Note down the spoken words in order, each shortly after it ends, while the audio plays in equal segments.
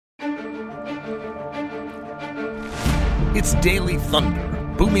It's Daily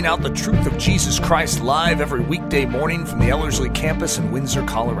Thunder, booming out the truth of Jesus Christ live every weekday morning from the Ellerslie campus in Windsor,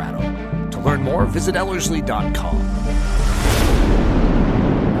 Colorado. To learn more, visit Ellerslie.com.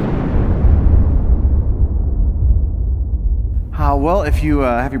 Well, if you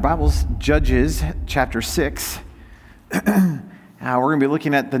have your Bibles, Judges chapter 6, we're going to be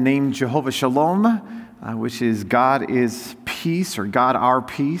looking at the name Jehovah Shalom, which is God is peace, or God our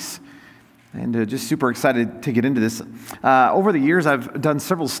peace. And just super excited to get into this. Over the years, I've done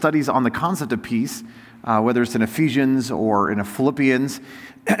several studies on the concept of peace, whether it's in Ephesians or in Philippians.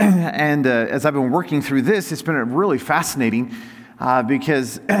 And as I've been working through this, it's been really fascinating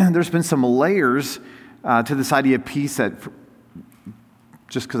because there's been some layers to this idea of peace that,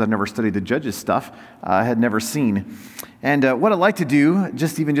 just because I've never studied the Judges stuff, I had never seen. And what I'd like to do,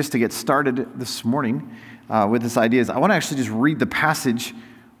 just to get started this morning with this idea, is I want to actually just read the passage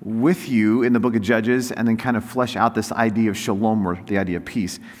with you in the book of Judges and then kind of flesh out this idea of shalom, or the idea of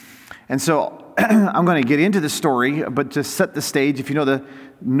peace. And so I'm going to get into the story, but to set the stage, if you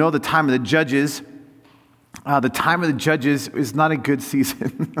know the time of the Judges, the time of the Judges is not a good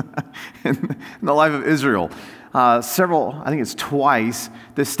season in the life of Israel. I think it's twice,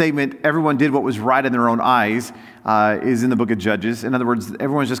 the statement, everyone did what was right in their own eyes, is in the book of Judges. In other words,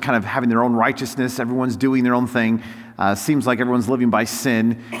 everyone's just kind of having their own righteousness, everyone's doing their own thing. Seems like everyone's living by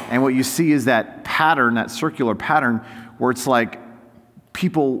sin. And what you see is that pattern, that circular pattern, where it's like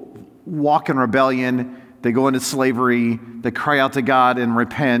people walk in rebellion, they go into slavery, they cry out to God and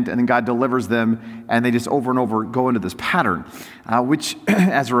repent, and then God delivers them, and they just over and over go into this pattern, which,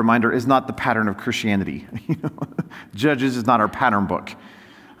 as a reminder, is not the pattern of Christianity. Judges is not our pattern book.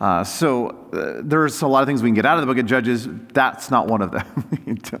 So there's a lot of things we can get out of the book of Judges. That's not one of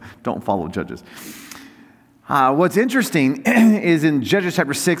them. Don't follow Judges. What's interesting is in Judges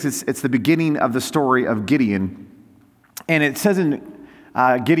chapter 6, it's the beginning of the story of Gideon. And it says in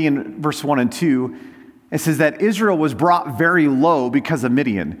Gideon verse 1 and 2, it says that Israel was brought very low because of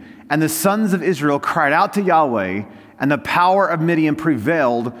Midian. And the sons of Israel cried out to Yahweh, and the power of Midian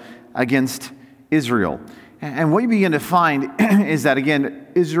prevailed against Israel. And what you begin to find is that, again,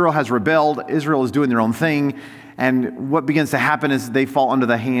 Israel has rebelled. Israel is doing their own thing. And what begins to happen is they fall under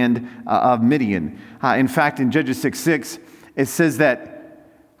the hand of Midian. In fact, in Judges 6:6, it says that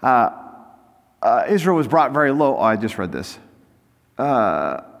Israel was brought very low. Oh, I just read this.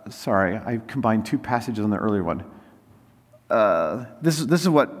 Sorry, I combined two passages on the earlier one. This is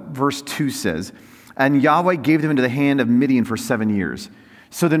what verse 2 says. And Yahweh gave them into the hand of Midian for 7 years.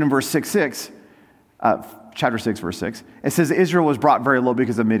 So then in verse 6, chapter 6, verse 6, it says Israel was brought very low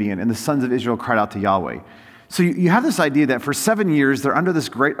because of Midian, and the sons of Israel cried out to Yahweh. So you have this idea that for 7 years, they're under this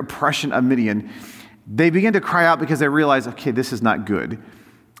great oppression of Midian. They begin to cry out because they realize, okay, this is not good.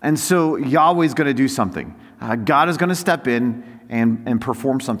 And so Yahweh's going to do something. God is going to step in and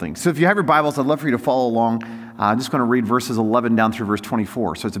perform something. So if you have your Bibles, I'd love for you to follow along. I'm just going to read verses 11 down through verse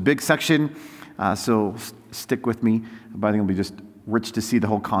 24. So it's a big section, so stick with me. But I think it'll be just rich to see the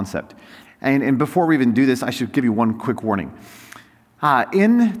whole concept. And before we even do this, I should give you one quick warning.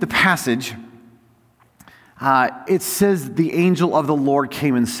 In the passage, it says the angel of the Lord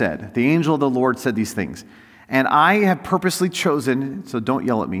came and said. The angel of the Lord said these things. And I have purposely chosen, so don't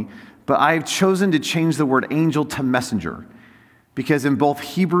yell at me, but I have chosen to change the word angel to messenger. Because in both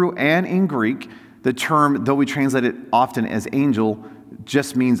Hebrew and in Greek, the term, though we translate it often as angel,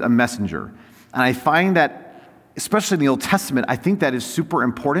 just means a messenger. And I find that, especially in the Old Testament, I think that is super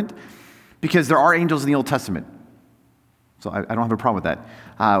important because there are angels in the Old Testament. So I don't have a problem with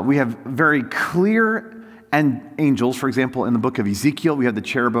that. We have very clear and angels. For example, in the book of Ezekiel, we have the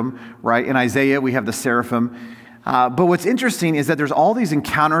cherubim, right? In Isaiah, we have the seraphim. But what's interesting is that there's all these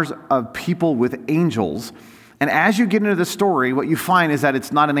encounters of people with angels. And as you get into the story, what you find is that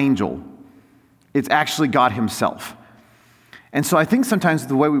it's not an angel. It's actually God himself. And so I think sometimes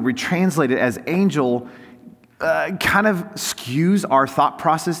the way we retranslate it as angel kind of skews our thought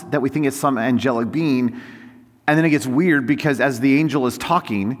process that we think it's some angelic being. And then it gets weird because as the angel is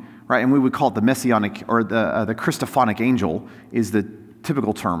talking, right, and we would call it the messianic or the Christophonic angel is the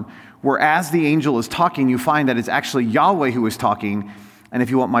typical term, where as the angel is talking, you find that it's actually Yahweh who is talking. And if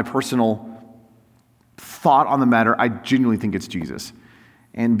you want my personal thought on the matter, I genuinely think it's Jesus.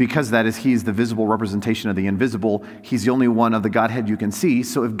 And because that is, he's the visible representation of the invisible. He's the only one of the Godhead you can see.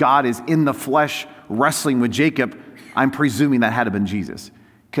 So if God is in the flesh wrestling with Jacob, I'm presuming that had to have been Jesus.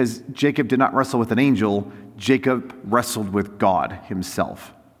 Because Jacob did not wrestle with an angel. Jacob wrestled with God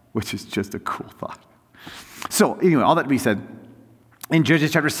himself, which is just a cool thought. So anyway, all that to be said, in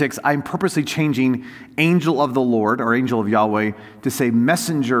Judges chapter 6, I'm purposely changing angel of the Lord, or angel of Yahweh, to say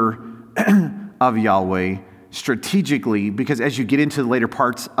messenger of Yahweh, strategically, because as you get into the later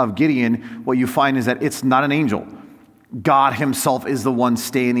parts of Gideon, what you find is that it's not an angel. God himself is the one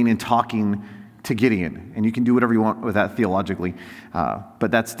standing and talking to Gideon. And you can do whatever you want with that theologically,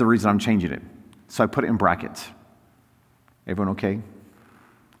 but that's the reason I'm changing it. So I put it in brackets. Everyone okay?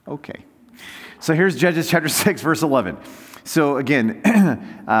 Okay. So here's Judges chapter 6, verse 11. So again,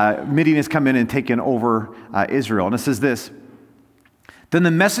 Midian has come in and taken over Israel. And it says this: Then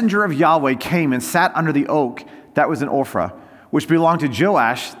the messenger of Yahweh came and sat under the oak that was in Ophrah, which belonged to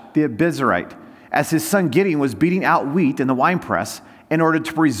Joash the Abiezrite, as his son Gideon was beating out wheat in the winepress in order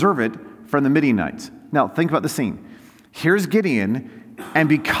to preserve it from the Midianites. Now, think about the scene. Here's Gideon, and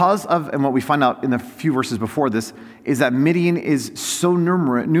because of, and what we find out in the few verses before this, is that Midian is so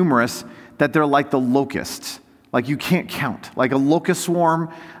numerous that they're like the locusts. Like you can't count. Like a locust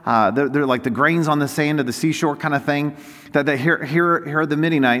swarm, they're like the grains on the sand of the seashore kind of thing. That here are the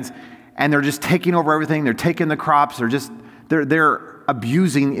Midianites, and they're just taking over everything. They're taking the crops. They're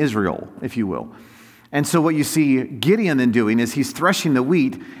abusing Israel, if you will. And so what you see Gideon then doing is he's threshing the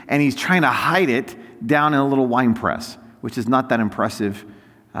wheat, and he's trying to hide it down in a little wine press, which is not that impressive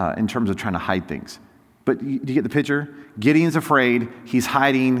in terms of trying to hide things. But do you get the picture? Gideon's afraid. He's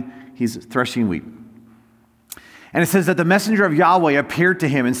hiding. He's threshing wheat. And it says that the messenger of Yahweh appeared to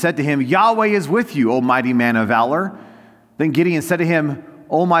him and said to him, Yahweh is with you, O mighty man of valor. Then Gideon said to him,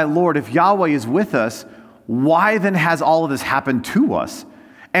 O my Lord, if Yahweh is with us, why then has all of this happened to us?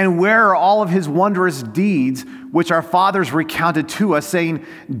 And where are all of his wondrous deeds which our fathers recounted to us, saying,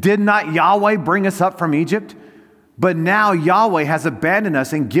 did not Yahweh bring us up from Egypt? But now Yahweh has abandoned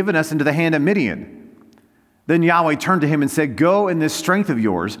us and given us into the hand of Midian. Then Yahweh turned to him and said, go in this strength of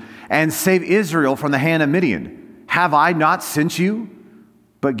yours and save Israel from the hand of Midian. Have I not sent you?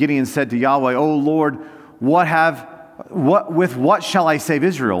 But Gideon said to Yahweh, O Lord, with what shall I save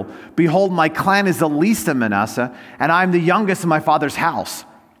Israel? Behold, my clan is the least of Manasseh, and I am the youngest of my father's house.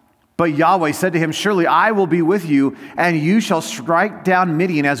 But Yahweh said to him, surely I will be with you, and you shall strike down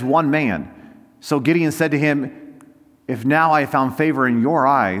Midian as one man. So Gideon said to him, if now I have found favor in your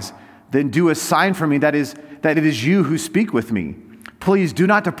eyes, then do a sign for me that it is you who speak with me. Please do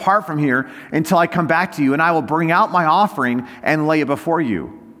not depart from here until I come back to you, and I will bring out my offering and lay it before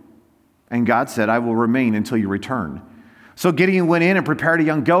you. And God said, I will remain until you return. So Gideon went in and prepared a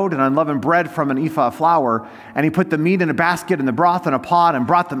young goat and unleavened bread from an ephah of flour, and he put the meat in a basket and the broth in a pot and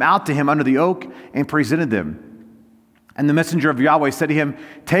brought them out to him under the oak and presented them. And the messenger of Yahweh said to him,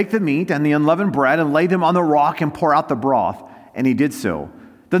 take the meat and the unleavened bread and lay them on the rock and pour out the broth. And he did so.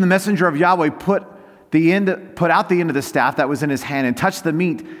 Then the messenger of Yahweh put out the end of the staff that was in his hand and touched the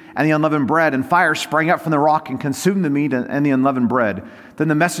meat and the unleavened bread, and fire sprang up from the rock and consumed the meat and the unleavened bread. Then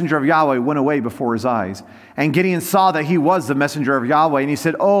the messenger of Yahweh went away before his eyes. And Gideon saw that he was the messenger of Yahweh, and he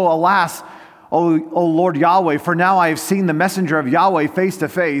said, oh, alas, O Lord Yahweh, for now I have seen the messenger of Yahweh face to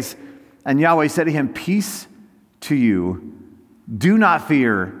face. And Yahweh said to him, peace to you. Do not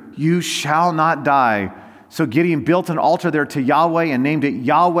fear, you shall not die. So Gideon built an altar there to Yahweh and named it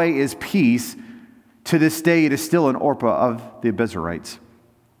Yahweh is Peace. To this day, it is still an Orpah of the Abiezrites.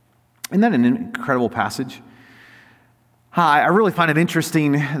 Isn't that an incredible passage? I really find it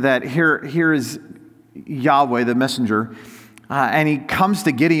interesting that here is Yahweh, the messenger, and he comes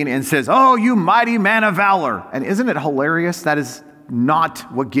to Gideon and says, oh, you mighty man of valor. And isn't it hilarious? That is not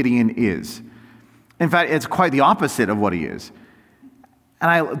what Gideon is. In fact, it's quite the opposite of what he is.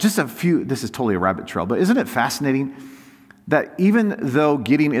 And this is totally a rabbit trail, but isn't it fascinating that even though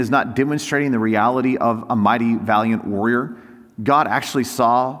Gideon is not demonstrating the reality of a mighty, valiant warrior, God actually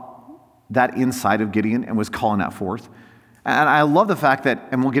saw that inside of Gideon and was calling that forth. And I love the fact that,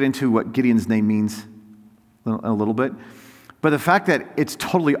 and we'll get into what Gideon's name means in a little bit, but the fact that it's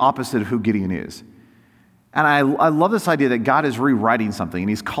totally opposite of who Gideon is. And I love this idea that God is rewriting something and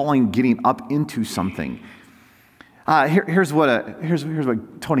he's calling Gideon up into something. Here's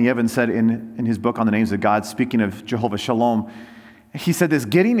what Tony Evans said in his book on the names of God, speaking of Jehovah Shalom. He said this: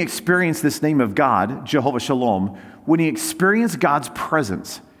 Gideon experienced this name of God, Jehovah Shalom, when he experienced God's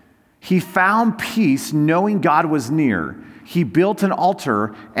presence. He found peace knowing God was near. He built an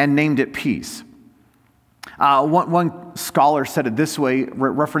altar and named it Peace. One scholar said it this way,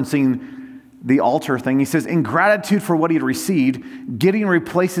 referencing the altar thing. He says, in gratitude for what he had received, Gideon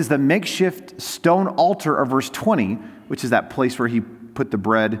replaces the makeshift stone altar of verse 20, which is that place where he put the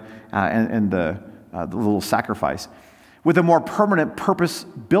bread and the little sacrifice, with a more permanent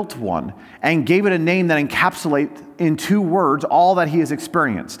purpose-built one, and gave it a name that encapsulates in two words all that he has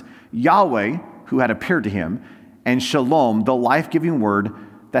experienced: Yahweh, who had appeared to him, and Shalom, the life-giving word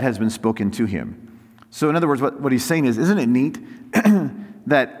that has been spoken to him. So in other words, what he's saying is, isn't it neat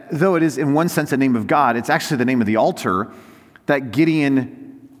that though it is in one sense the name of God, it's actually the name of the altar, that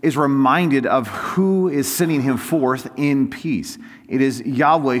Gideon is reminded of who is sending him forth in peace. It is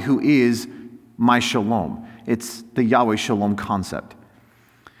Yahweh who is my Shalom. It's the Yahweh Shalom concept.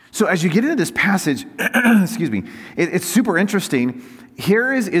 So as you get into this passage, it's super interesting.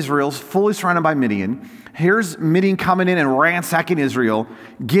 Here is Israel fully surrounded by Midian. Here's Midian coming in and ransacking Israel.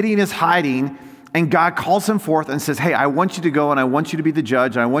 Gideon is hiding, and God calls him forth and says, hey, I want you to go, and I want you to be the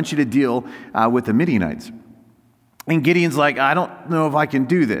judge, and I want you to deal with the Midianites. And Gideon's like, I don't know if I can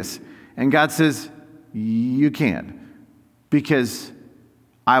do this. And God says, you can, because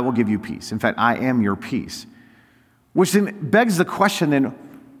I will give you peace. In fact, I am your peace. Which then begs the question then,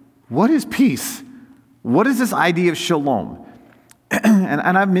 what is peace? What is this idea of shalom?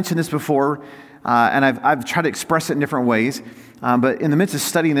 And I've mentioned this before, and I've tried to express it in different ways. But in the midst of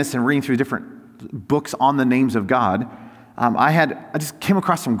studying this and reading through different books on the names of God, I just came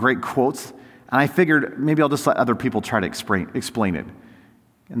across some great quotes, and I figured maybe I'll just let other people try to explain it.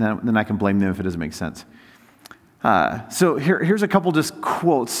 And then I can blame them if it doesn't make sense. So here's a couple just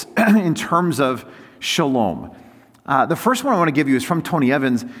quotes in terms of shalom. The first one I want to give you is from Tony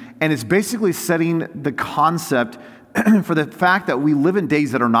Evans, and it's basically setting the concept for the fact that we live in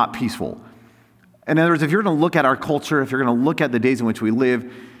days that are not peaceful. In other words, if you're going to look at our culture, if you're going to look at the days in which we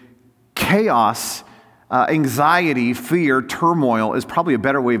live, chaos, anxiety, fear, turmoil is probably a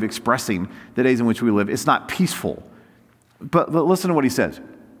better way of expressing the days in which we live. It's not peaceful. But listen to what he says.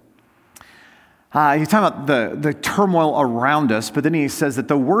 He's talking about the turmoil around us, but then he says that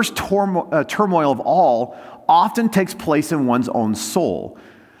the worst turmoil of all often takes place in one's own soul.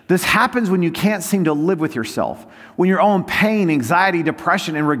 This happens when you can't seem to live with yourself, when your own pain, anxiety,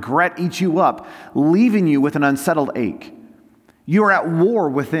 depression, and regret eat you up, leaving you with an unsettled ache. You are at war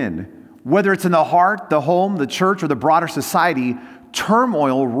within. Whether it's in the heart, the home, the church, or the broader society,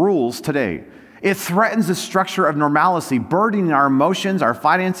 turmoil rules today. It threatens the structure of normalcy, burdening our emotions, our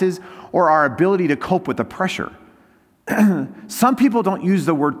finances, or our ability to cope with the pressure. Some people don't use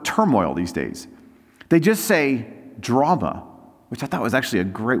the word turmoil these days. They just say drama, which I thought was actually a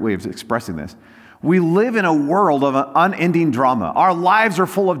great way of expressing this. We live in a world of unending drama. Our lives are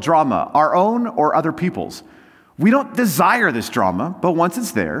full of drama, our own or other people's. We don't desire this drama, but once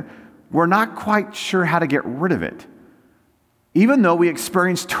it's there, we're not quite sure how to get rid of it. Even though we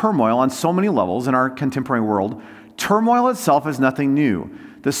experience turmoil on so many levels in our contemporary world, turmoil itself is nothing new.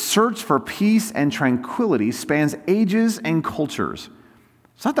 The search for peace and tranquility spans ages and cultures.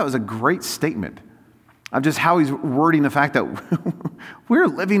 So I thought that was a great statement of just how he's wording the fact that we're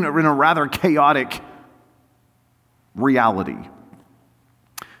living in a rather chaotic reality.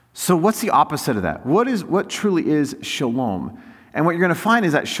 So what's the opposite of that? What truly is shalom? And what you're going to find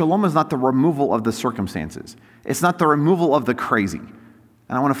is that shalom is not the removal of the circumstances. It's not the removal of the crazy. And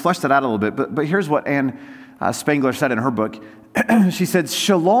I want to flesh that out a little bit, but here's what Anne Spangler said in her book. She said,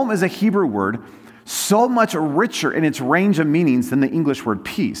 shalom is a Hebrew word so much richer in its range of meanings than the English word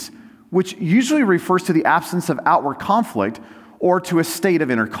peace, which usually refers to the absence of outward conflict or to a state of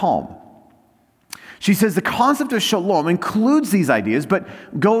inner calm. She says the concept of shalom includes these ideas, but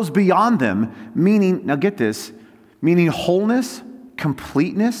goes beyond them, meaning, now get this, meaning wholeness,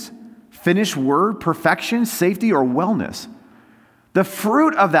 completeness, finished word, perfection, safety, or wellness. The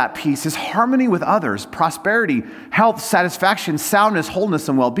fruit of that peace is harmony with others, prosperity, health, satisfaction, soundness, wholeness,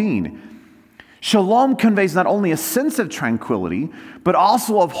 and well-being. Shalom conveys not only a sense of tranquility, but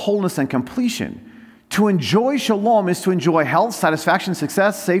also of wholeness and completion. To enjoy shalom is to enjoy health, satisfaction,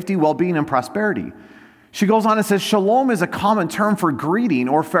 success, safety, well-being, and prosperity. She goes on and says, shalom is a common term for greeting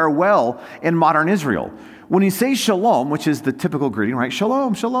or farewell in modern Israel. When you say shalom, which is the typical greeting, right?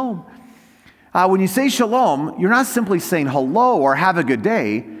 Shalom, shalom. When you say shalom, you're not simply saying hello or have a good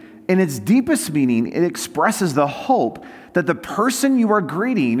day. In its deepest meaning, it expresses the hope that the person you are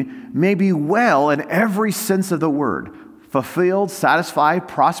greeting may be well in every sense of the word, fulfilled, satisfied,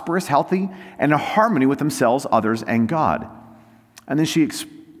 prosperous, healthy, and in harmony with themselves, others, and God. And then she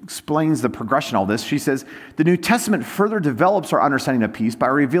explains the progression of all this. She says, the New Testament further develops our understanding of peace by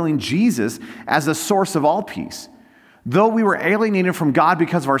revealing Jesus as the source of all peace. Though we were alienated from God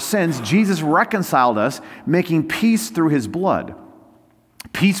because of our sins, Jesus reconciled us, making peace through his blood.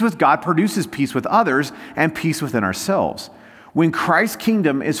 Peace with God produces peace with others and peace within ourselves. When Christ's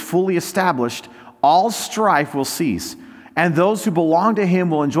kingdom is fully established, all strife will cease, and those who belong to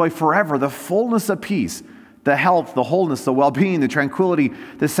him will enjoy forever the fullness of peace, the health, the wholeness, the well-being, the tranquility,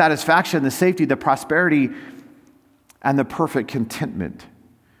 the satisfaction, the safety, the prosperity, and the perfect contentment.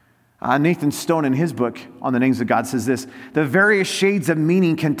 Nathan Stone, in his book on the names of God, says this: the various shades of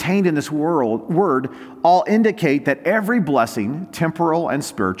meaning contained in this word all indicate that every blessing, temporal and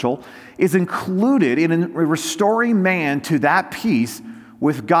spiritual, is included in restoring man to that peace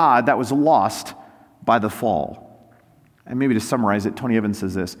with God that was lost by the fall. And maybe to summarize it, Tony Evans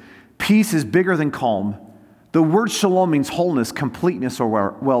says this: peace is bigger than calm. The word shalom means wholeness, completeness,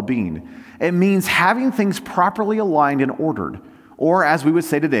 or well-being. It means having things properly aligned and ordered. Or, as we would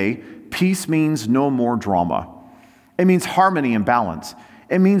say today, peace means no more drama. It means harmony and balance.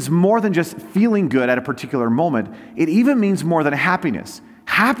 It means more than just feeling good at a particular moment. It even means more than happiness.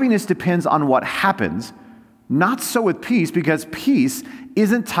 Happiness depends on what happens. Not so with peace, because peace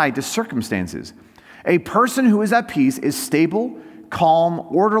isn't tied to circumstances. A person who is at peace is stable, calm,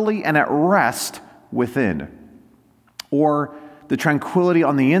 orderly, and at rest within. Or the tranquility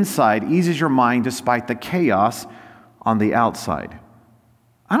on the inside eases your mind despite the chaos on the outside.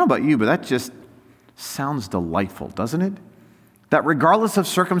 I don't know about you, but that just sounds delightful, doesn't it? That regardless of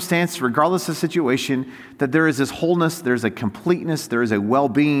circumstance, regardless of situation, that there is this wholeness, there's a completeness, there is a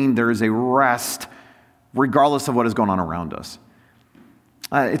well-being, there is a rest, regardless of what is going on around us.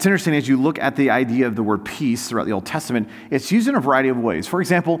 It's interesting as you look at the idea of the word peace throughout the Old Testament, it's used in a variety of ways. For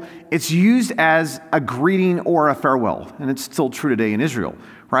example, it's used as a greeting or a farewell, and it's still true today in Israel,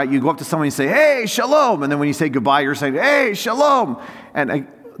 right? You go up to someone and say, hey, shalom, and then when you say goodbye, you're saying, hey, shalom. And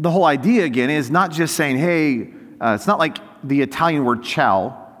the whole idea, again, is not just saying, hey, it's not like the Italian word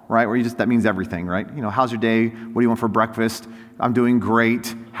ciao, right, where that means everything, right? You know, how's your day? What do you want for breakfast? I'm doing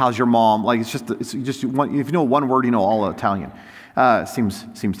great. How's your mom? Like, it's just if you know one word, you know all Italian.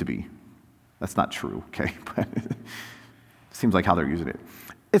 Seems to be. That's not true, okay? But it seems like how they're using it.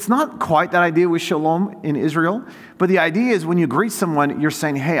 It's not quite that idea with shalom in Israel, but the idea is when you greet someone, you're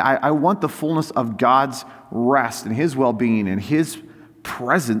saying, hey, I want the fullness of God's rest and his well-being and his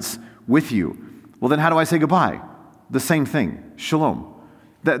presence with you. Well, then how do I say goodbye? The same thing, shalom.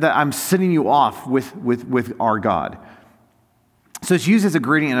 That I'm sending you off with our God. So it's used as a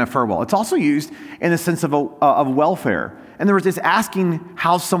greeting and a farewell. It's also used in the sense of welfare. In other words, it's asking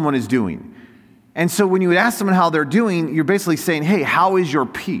how someone is doing. And so when you would ask someone how they're doing, you're basically saying, hey, how is your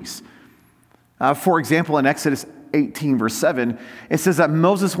peace? For example, in Exodus 18, verse 7, it says that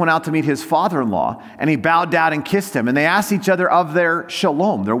Moses went out to meet his father-in-law, and he bowed down and kissed him. And they asked each other of their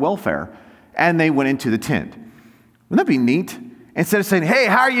shalom, their welfare, and they went into the tent. Wouldn't that be neat? Instead of saying, hey,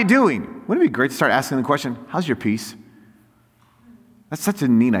 how are you doing? Wouldn't it be great to start asking the question, how's your peace? That's such a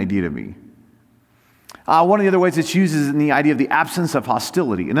neat idea to me. One of the other ways it's used is in the idea of the absence of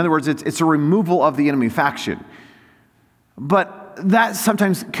hostility. In other words, it's a removal of the enemy faction. But that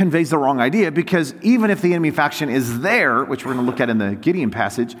sometimes conveys the wrong idea, because even if the enemy faction is there, which we're going to look at in the Gideon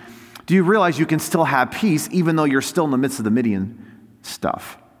passage, do you realize you can still have peace even though you're still in the midst of the Midian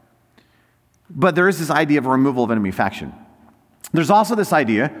stuff? But there is this idea of a removal of enemy faction. There's also this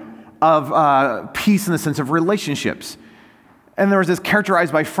idea of peace in the sense of relationships. And there was this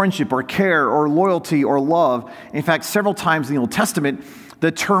characterized by friendship or care or loyalty or love. In fact, several times in the Old Testament,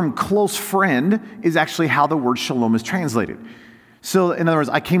 the term close friend is actually how the word shalom is translated. So in other words,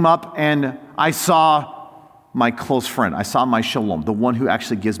 I came up and I saw my close friend. I saw my shalom, the one who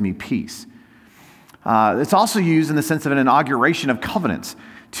actually gives me peace. It's also used in the sense of an inauguration of covenants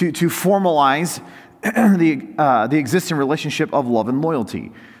to formalize the existing relationship of love and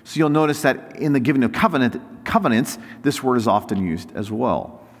loyalty. So you'll notice that in the giving of covenants, this word is often used as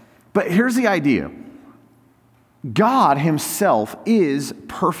well. But here's the idea. God himself is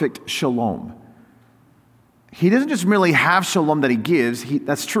perfect shalom. He doesn't just merely have shalom that he gives,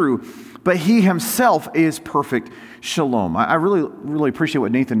 that's true, but he himself is perfect shalom. I really appreciate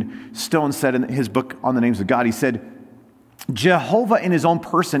what Nathan Stone said in his book on the names of God. He said, Jehovah in his own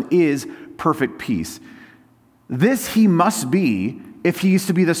person is perfect peace. This he must be if he is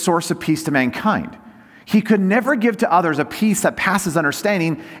to be the source of peace to mankind. He could never give to others a peace that passes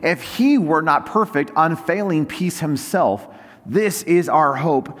understanding if he were not perfect, unfailing peace himself. This is our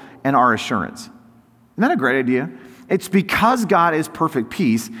hope and our assurance. Isn't that a great idea? It's because God is perfect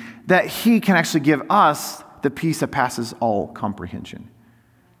peace that he can actually give us the peace that passes all comprehension.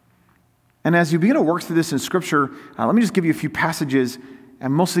 And as you begin to work through this in Scripture, let me just give you a few passages,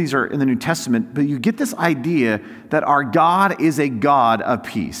 and most of these are in the New Testament, but you get this idea that our God is a God of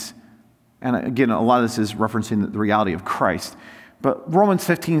peace. And again, a lot of this is referencing the reality of Christ. But Romans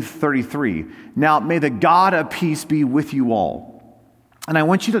 15:33, now may the God of peace be with you all. And I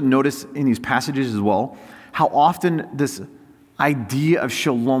want you to notice in these passages as well how often this idea of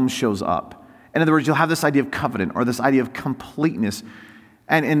shalom shows up. In other words, you'll have this idea of covenant or this idea of completeness.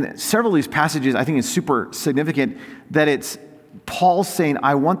 And in several of these passages, I think it's super significant that it's Paul's saying,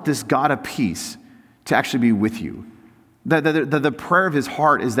 I want this God of peace to actually be with you. The prayer of his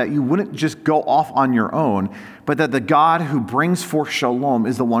heart is that you wouldn't just go off on your own, but that the God who brings forth shalom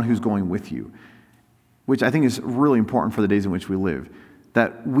is the one who's going with you, which I think is really important for the days in which we live.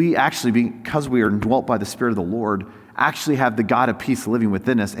 That we actually, because we are indwelt by the Spirit of the Lord, actually have the God of peace living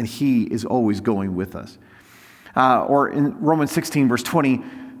within us, and he is always going with us. Or in Romans 16, verse 20,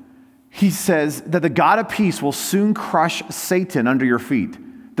 he says that the God of peace will soon crush Satan under your feet.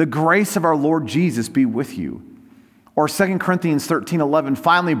 The grace of our Lord Jesus be with you. Or 2 Corinthians 13:11,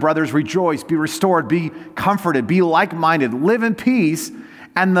 finally, brothers, rejoice, be restored, be comforted, be like-minded, live in peace,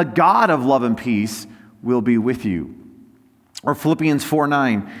 and the God of love and peace will be with you. Or Philippians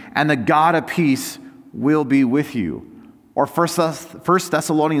 4:9, and the God of peace will be with you. Or 1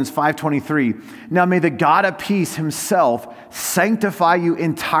 Thessalonians 5:23, now may the God of peace himself sanctify you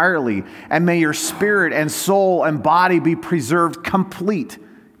entirely, and may your spirit and soul and body be preserved complete.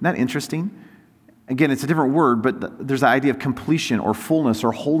 Isn't that interesting? Again, it's a different word, but there's the idea of completion or fullness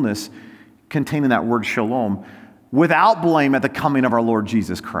or wholeness contained in that word shalom, without blame at the coming of our Lord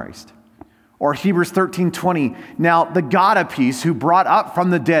Jesus Christ. Or Hebrews 13:20, now the God of peace who brought up from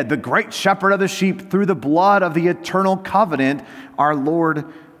the dead the great shepherd of the sheep through the blood of the eternal covenant, our Lord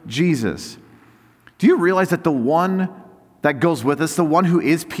Jesus. Do you realize that the one that goes with us, the one who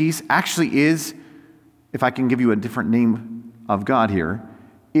is peace, actually is, if I can give you a different name of God here,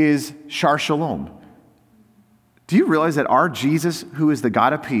 is Shar Shalom. Do you realize that our Jesus, who is the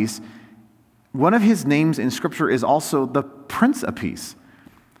God of peace, one of his names in Scripture is also the Prince of Peace,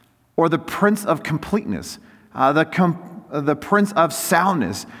 or the Prince of Completeness, the Prince of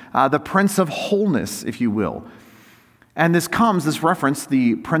Soundness, the Prince of Wholeness, if you will. And this reference,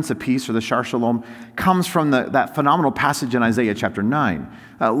 the Prince of Peace, or the Shar Shalom, comes from that phenomenal passage in Isaiah chapter 9.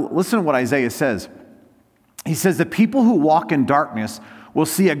 Listen to what Isaiah says. He says, the people who walk in darkness will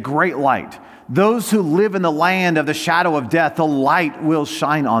see a great light. Those who live in the land of the shadow of death, the light will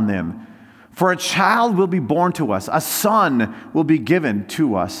shine on them. For a child will be born to us, a son will be given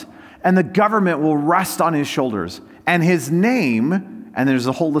to us, and the government will rest on his shoulders. And his name, and there's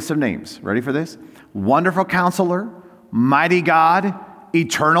a whole list of names. Ready for this? Wonderful Counselor, Mighty God,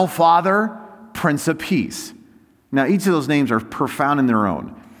 Eternal Father, Prince of Peace. Now, each of those names are profound in their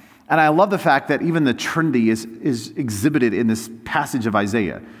own. And I love the fact that even the Trinity is exhibited in this passage of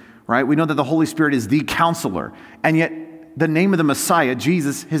Isaiah, right? We know that the Holy Spirit is the Counselor, and yet the name of the Messiah,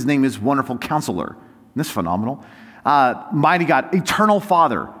 Jesus, his name is Wonderful Counselor. Isn't this phenomenal? Mighty God, Eternal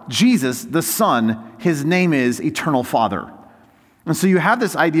Father. Jesus, the Son, his name is Eternal Father. And so you have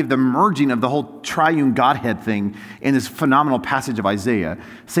this idea of the merging of the whole triune Godhead thing in this phenomenal passage of Isaiah,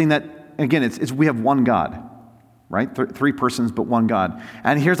 saying that, again, it's we have one God. Right? Three persons, but one God.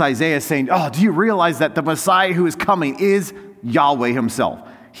 And here's Isaiah saying, oh, do you realize that the Messiah who is coming is Yahweh himself?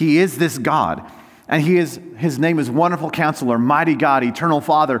 He is this God. And his name is Wonderful Counselor, Mighty God, Eternal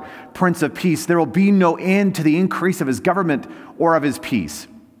Father, Prince of Peace. There will be no end to the increase of his government or of his peace.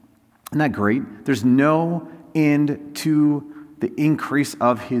 Isn't that great? There's no end to the increase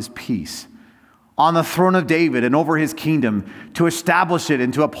of his peace. On the throne of David and over his kingdom, to establish it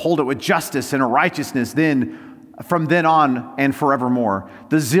and to uphold it with justice and righteousness, from then on and forevermore.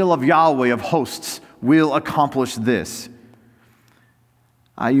 The zeal of Yahweh of hosts will accomplish this.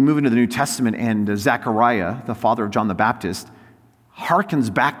 You move into the New Testament, and Zechariah, the father of John the Baptist,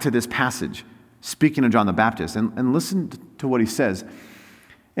 harkens back to this passage, speaking of John the Baptist. And listen to what he says.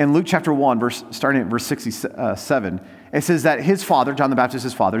 In Luke chapter 1, starting at verse 67, it says that his father, John the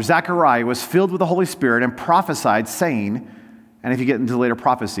Baptist's father, Zechariah, was filled with the Holy Spirit and prophesied, saying, and if you get into later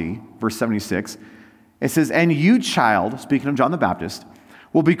prophecy, verse 76, it says, and you, child, speaking of John the Baptist,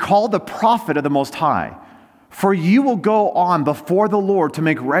 will be called the prophet of the Most High. For you will go on before the Lord to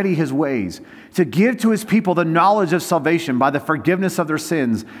make ready his ways, to give to his people the knowledge of salvation by the forgiveness of their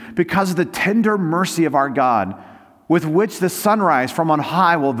sins, because of the tender mercy of our God, with which the sunrise from on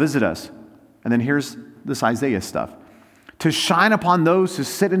high will visit us. And then here's this Isaiah stuff. To shine upon those who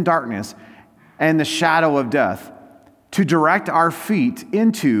sit in darkness and the shadow of death, to direct our feet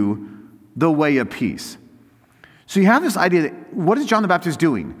into the way of peace. So you have this idea that what is John the Baptist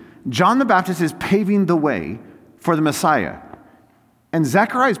doing? John the Baptist is paving the way for the Messiah. And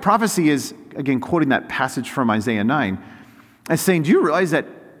Zechariah's prophecy is, again, quoting that passage from Isaiah 9, as saying, do you realize that,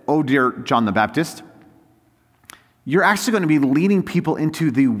 oh dear John the Baptist, you're actually going to be leading people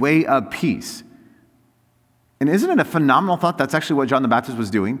into the way of peace. And isn't it a phenomenal thought? That's actually what John the Baptist was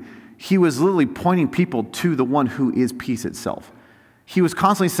doing. He was literally pointing people to the one who is peace itself. He was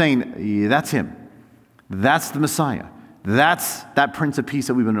constantly saying, yeah, that's him. That's the Messiah. That's that Prince of Peace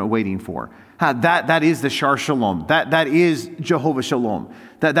that we've been waiting for. That is the Shar Shalom. That is Jehovah Shalom.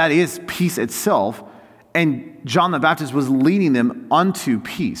 That is peace itself. And John the Baptist was leading them unto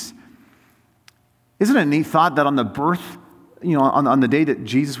peace. Isn't it a neat thought that on the birth, on the day that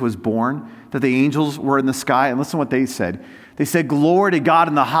Jesus was born, that the angels were in the sky? And listen to what they said. They said, "Glory to God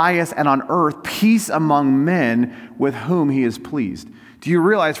in the highest, and on earth peace among men with whom he is pleased." Do you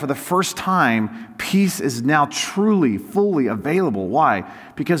realize for the first time, peace is now truly, fully available? Why?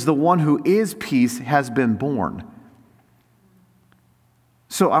 Because the one who is peace has been born.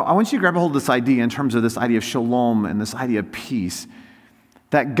 So I want you to grab a hold of this idea in terms of this idea of shalom and this idea of peace,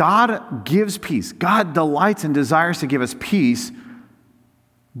 that God gives peace. God delights and desires to give us peace,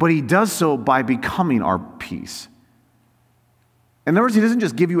 but he does so by becoming our peace. In other words, he doesn't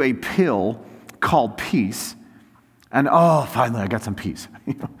just give you a pill called peace, and finally I got some peace.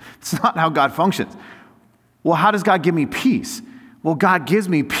 It's not how God functions. Well, how does God give me peace? Well, God gives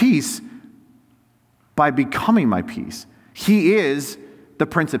me peace by becoming my peace. He is the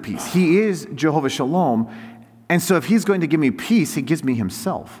Prince of Peace. He is Jehovah Shalom. And so if he's going to give me peace, he gives me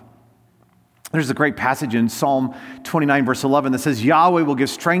himself. There's a great passage in Psalm 29, verse 11 that says, Yahweh will give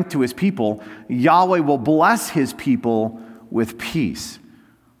strength to his people. Yahweh will bless his people with peace.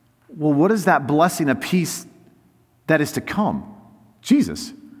 Well, what is that blessing of peace that is to come?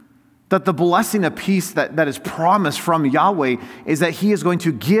 Jesus. That the blessing of peace that is promised from Yahweh is that he is going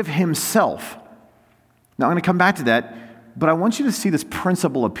to give himself. Now, I'm going to come back to that, but I want you to see this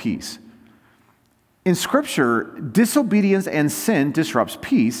principle of peace. In Scripture, disobedience and sin disrupts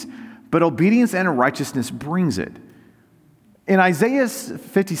peace, but obedience and righteousness brings it. In Isaiah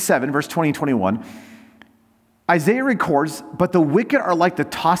 57, verse 20 and 21, Isaiah records, "But the wicked are like the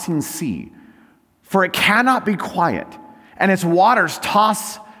tossing sea, for it cannot be quiet, and its waters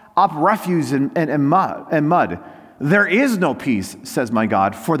toss up refuse and mud. There is no peace, says my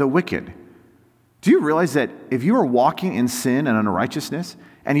God, for the wicked." Do you realize that if you are walking in sin and unrighteousness,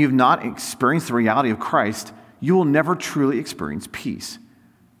 and you've not experienced the reality of Christ, you will never truly experience peace?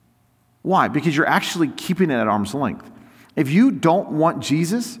 Why? Because you're actually keeping it at arm's length. If you don't want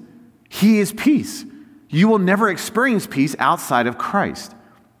Jesus, he is peace. You will never experience peace outside of Christ.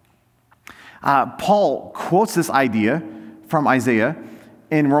 Paul quotes this idea from Isaiah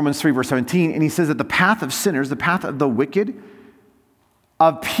in Romans 3, verse 17, and he says that the path of sinners, the path of the wicked,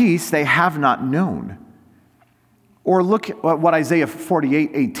 of peace they have not known. Or look at what Isaiah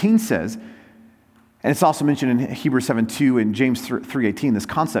 48:18 says, and it's also mentioned in Hebrews 7:2 and James 3:18, this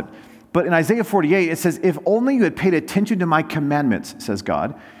concept. But in Isaiah 48, it says, "If only you had paid attention to my commandments, says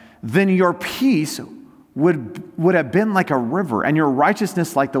God, then your peace would have been like a river, and your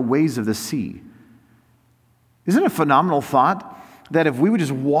righteousness like the waves of the sea." Isn't it a phenomenal thought that if we would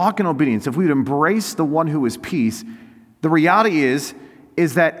just walk in obedience, if we would embrace the one who is peace, the reality is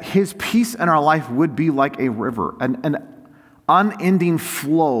that his peace in our life would be like a river, an unending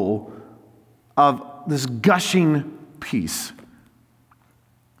flow of this gushing peace.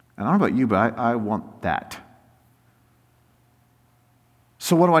 And I don't know about you, but I want that.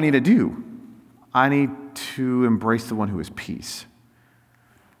 So what do I need to do? I need to embrace the one who is peace.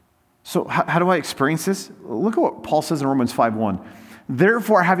 So how do I experience this? Look at what Paul says in Romans 5:1.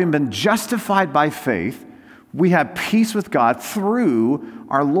 "Therefore, having been justified by faith, we have peace with God through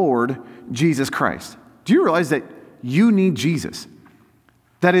our Lord Jesus Christ." Do you realize that you need Jesus?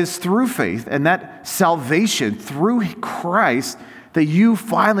 That is through faith and that salvation through Christ that you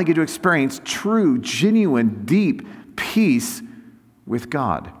finally get to experience true, genuine, deep peace with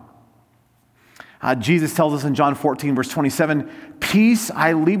God. Jesus tells us in John 14, verse 27, "Peace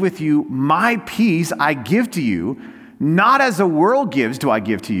I leave with you, my peace I give to you. Not as the world gives do I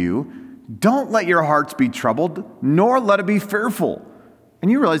give to you. Don't let your hearts be troubled, nor let it be fearful." And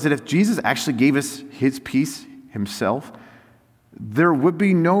you realize that if Jesus actually gave us his peace himself, there would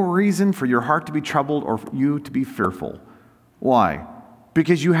be no reason for your heart to be troubled or for you to be fearful. Why?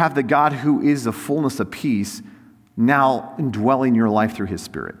 Because you have the God who is the fullness of peace now indwelling your life through his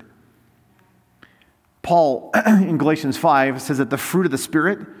Spirit. Paul in Galatians 5 says that the fruit of the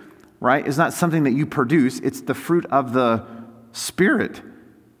Spirit, right, is not something that you produce, it's the fruit of the Spirit.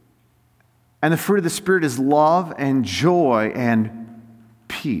 And the fruit of the Spirit is love and joy and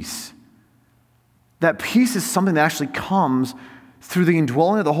peace. That peace is something that actually comes through the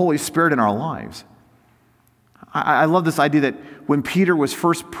indwelling of the Holy Spirit in our lives. I love this idea that when Peter was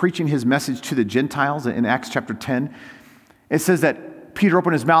first preaching his message to the Gentiles in Acts chapter 10, it says that Peter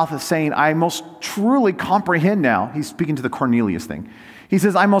opened his mouth saying, "I most truly comprehend now." He's speaking to the Cornelius thing. He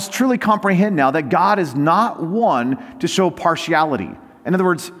says, "I most truly comprehend now that God is not one to show partiality." In other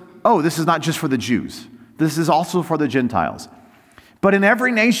words, this is not just for the Jews. This is also for the Gentiles. But in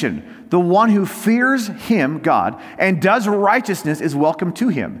every nation, the one who fears him, God, and does righteousness is welcome to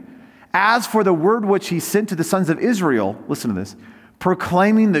him. As for the word which he sent to the sons of Israel, listen to this,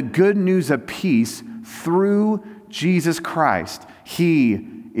 proclaiming the good news of peace through Jesus Christ. He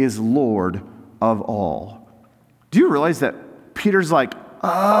is Lord of all. Do you realize that Peter's like,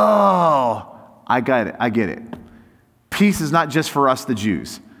 oh, I get it. Peace is not just for us, the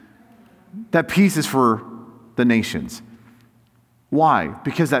Jews. That peace is for the nations. Why?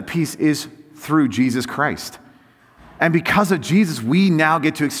 Because that peace is through Jesus Christ. And because of Jesus, we now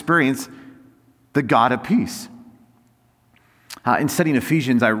get to experience the God of peace. In studying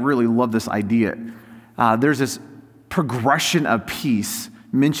Ephesians, I really love this idea. There's this progression of peace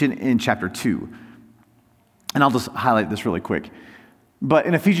mentioned in chapter 2. And I'll just highlight this really quick. But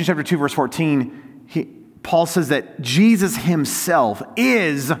in Ephesians chapter 2, verse 14, Paul says that Jesus himself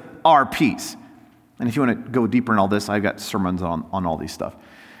is our peace. And if you want to go deeper in all this, I've got sermons on all these stuff.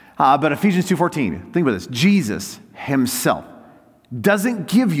 But Ephesians 2:14, think about this. Jesus himself doesn't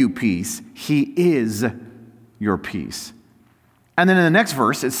give you peace. He is your peace. And then in the next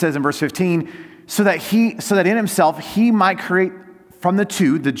verse, it says in verse 15, so that in himself he might create from the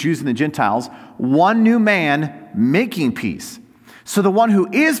two, the Jews and the Gentiles, one new man making peace. So the one who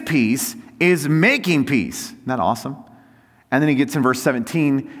is peace is making peace. Isn't that awesome? And then he gets in verse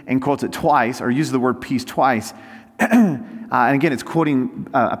 17 and quotes it twice, or uses the word peace twice. And again, it's quoting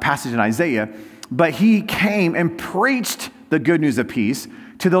a passage in Isaiah. But he came and preached the good news of peace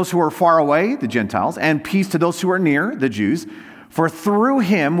to those who are far away, the Gentiles, and peace to those who are near, the Jews. For through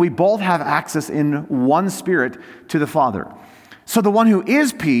him we both have access in one spirit to the Father. So the one who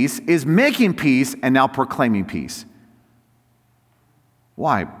is peace is making peace and now proclaiming peace.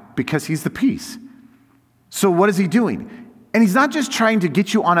 Why? Because he's the peace. So what is he doing? And he's not just trying to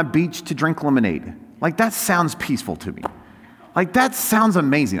get you on a beach to drink lemonade. Like, that sounds peaceful to me. Like, that sounds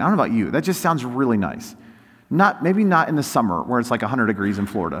amazing. I don't know about you. That just sounds really nice. Maybe not in the summer where it's like 100 degrees in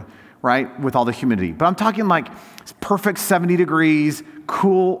Florida, right? With all the humidity. But I'm talking like perfect 70 degrees,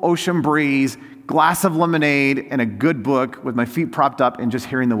 cool ocean breeze, glass of lemonade, and a good book with my feet propped up and just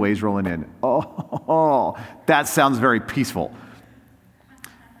hearing the waves rolling in. Oh, that sounds very peaceful.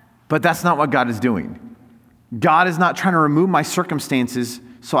 But that's not what God is doing. God is not trying to remove my circumstances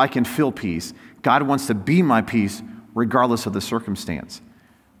so I can feel peace. God wants to be my peace regardless of the circumstance.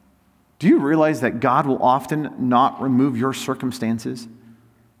 Do you realize that God will often not remove your circumstances,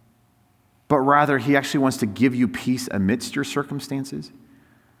 but rather he actually wants to give you peace amidst your circumstances?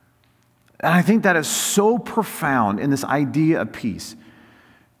 And I think that is so profound in this idea of peace.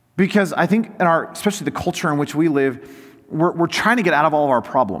 Because I think especially the culture in which we live, we're trying to get out of all of our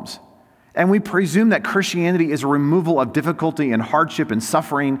problems. And we presume that Christianity is a removal of difficulty and hardship and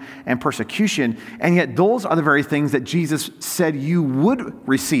suffering and persecution. And yet those are the very things that Jesus said you would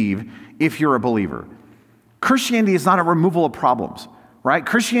receive if you're a believer. Christianity is not a removal of problems, right?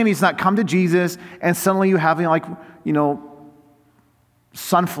 Christianity is not come to Jesus and suddenly you have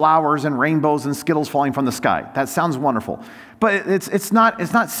sunflowers and rainbows and Skittles falling from the sky. That sounds wonderful. But it's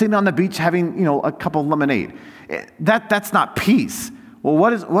not sitting on the beach having, a cup of lemonade. That's not peace. Well,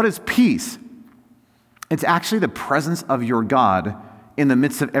 what is peace? It's actually the presence of your God in the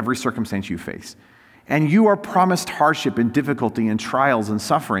midst of every circumstance you face. And you are promised hardship and difficulty and trials and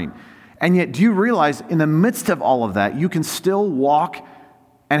suffering. And yet, do you realize in the midst of all of that, you can still walk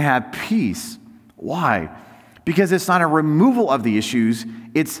and have peace? Why? Because it's not a removal of the issues,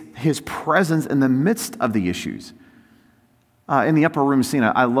 it's his presence in the midst of the issues. In the upper room scene,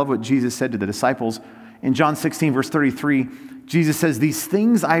 I love what Jesus said to the disciples. In John 16, verse 33, Jesus says, "These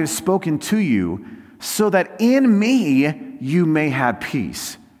things I have spoken to you, so that in me you may have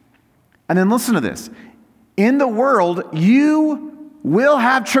peace." And then listen to this. "In the world you will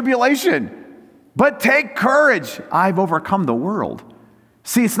have tribulation, but take courage. I've overcome the world."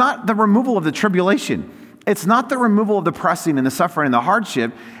 See, it's not the removal of the tribulation. It's not the removal of the pressing and the suffering and the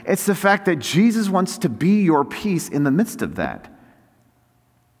hardship. It's the fact that Jesus wants to be your peace in the midst of that.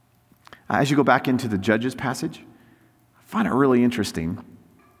 As you go back into the Judges passage, I find it really interesting.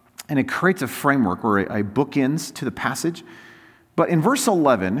 And it creates a framework where I bookends to the passage. But in verse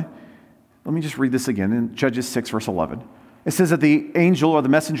 11, let me just read this again. In Judges 6, verse 11. It says that the angel or the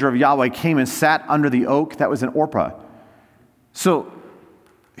messenger of Yahweh came and sat under the oak that was in Orpah. So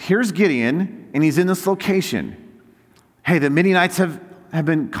here's Gideon, and he's in this location. Hey, the Midianites have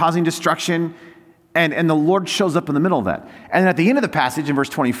been causing destruction, and the Lord shows up in the middle of that. And at the end of the passage, in verse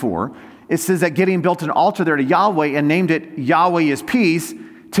 24, it says that Gideon built an altar there to Yahweh and named it Yahweh is Peace.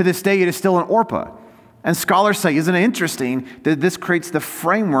 To this day, it is still in Orpah. And scholars say, isn't it interesting that this creates the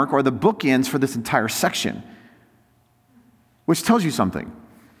framework or the bookends for this entire section? Which tells you something.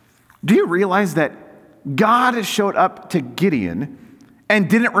 Do you realize that God showed up to Gideon and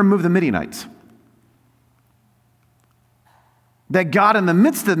didn't remove the Midianites? That God in the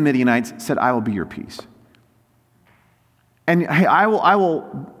midst of the Midianites said, I will be your peace. And hey, I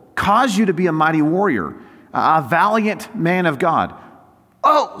will cause you to be a mighty warrior, a valiant man of God.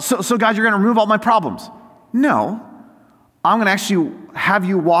 Oh, so God, you're going to remove all my problems. No, I'm going to actually have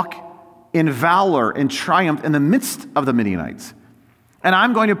you walk in valor and triumph in the midst of the Midianites. And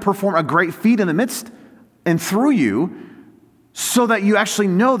I'm going to perform a great feat in the midst and through you so that you actually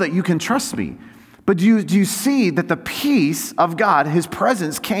know that you can trust me. But do you see that the peace of God, his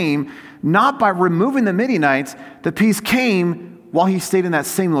presence came not by removing the Midianites, the peace came while he stayed in that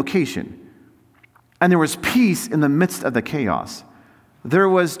same location. And there was peace in the midst of the chaos. There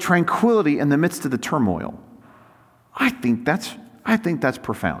was tranquility in the midst of the turmoil. I think that's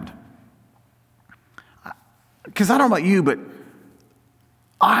profound. Because I don't know about you, but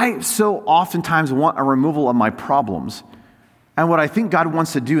I so oftentimes want a removal of my problems. And what I think God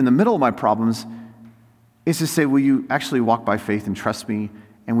wants to do in the middle of my problems is to say, will you actually walk by faith and trust me?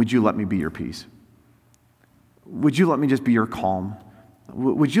 And would you let me be your peace? Would you let me just be your calm?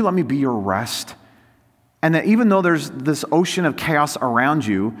 Would you let me be your rest? And that even though there's this ocean of chaos around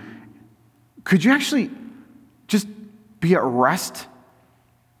you, could you actually just be at rest?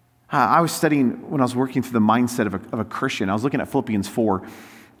 I was studying when I was working through the mindset of a Christian. I was looking at Philippians 4.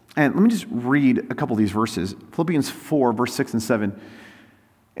 And let me just read a couple of these verses. Philippians 4, verse 6 and 7.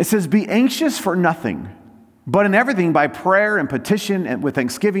 It says, be anxious for nothing, but in everything by prayer and petition and with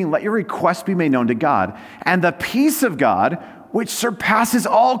thanksgiving, let your requests be made known to God. And the peace of God, which surpasses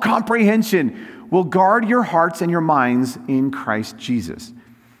all comprehension, will guard your hearts and your minds in Christ Jesus.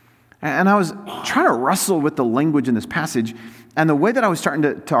 And I was trying to wrestle with the language in this passage, and the way that I was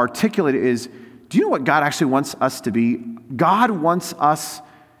starting to articulate it is, do you know what God actually wants us to be? God wants us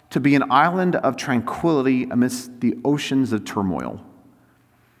to be an island of tranquility amidst the oceans of turmoil.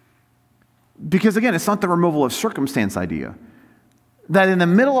 Because again, it's not the removal of circumstance idea. That in the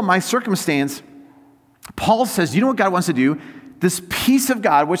middle of my circumstance, Paul says, you know what God wants to do? This peace of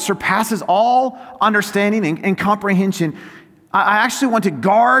God, which surpasses all understanding and comprehension, I actually want to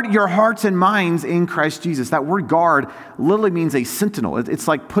guard your hearts and minds in Christ Jesus. That word guard literally means a sentinel. It's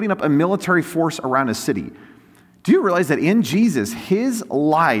like putting up a military force around a city. Do you realize that in Jesus, his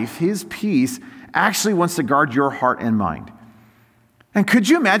life, his peace, actually wants to guard your heart and mind? And could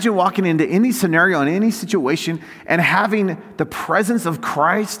you imagine walking into any scenario, in any situation, and having the presence of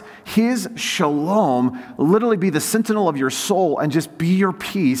Christ, his shalom, literally be the sentinel of your soul and just be your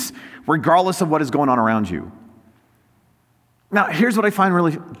peace, regardless of what is going on around you? Now, here's what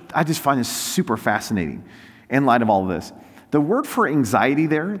I just find this super fascinating in light of all of this. The word for anxiety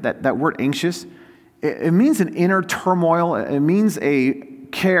there, that word anxious, it means an inner turmoil. It means a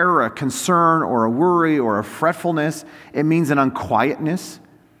care, a concern, or a worry, or a fretfulness. It means an unquietness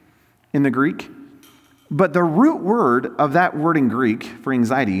in the Greek. But the root word of that word in Greek for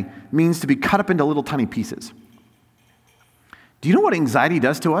anxiety means to be cut up into little tiny pieces. Do you know what anxiety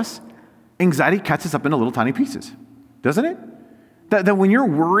does to us? Anxiety cuts us up into little tiny pieces, doesn't it? That when you're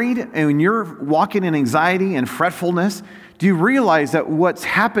worried and when you're walking in anxiety and fretfulness, do you realize that what's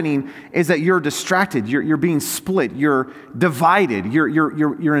happening is that you're distracted, you're being split, you're divided,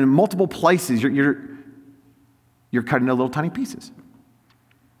 you're in multiple places, you're cut into little tiny pieces.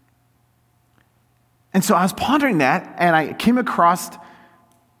 And so I was pondering that, and I came across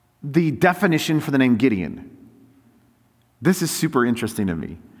the definition for the name Gideon. This is super interesting to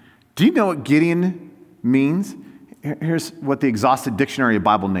me. Do you know what Gideon means? Here's what the Exhausted Dictionary of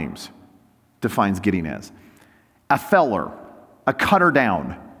Bible Names defines Gideon as. A feller, a cutter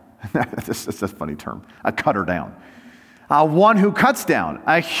down. That's a funny term. A cutter down. One who cuts down.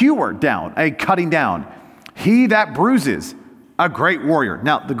 A hewer down. A cutting down. He that bruises. A great warrior.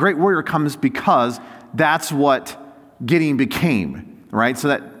 Now, the great warrior comes because that's what Gideon became, right?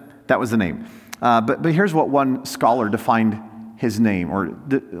 So that was the name. But here's what one scholar defined his name, or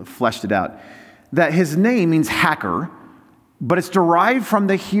fleshed it out. That his name means hacker, but it's derived from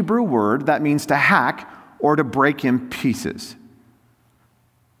the Hebrew word that means to hack or to break in pieces.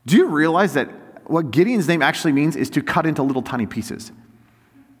 Do you realize that what Gideon's name actually means is to cut into little tiny pieces,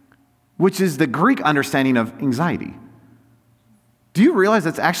 which is the Greek understanding of anxiety? Do you realize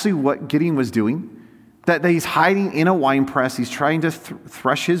that's actually what Gideon was doing? That he's hiding in a wine press, he's trying to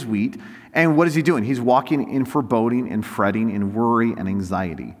thresh his wheat, and what is he doing? He's walking in foreboding and fretting and worry and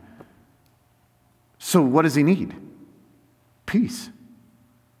anxiety. So what does he need? Peace.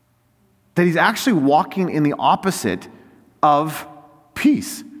 that he's actually walking in the opposite of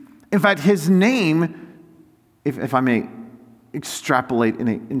peace. In fact, his name, if I may extrapolate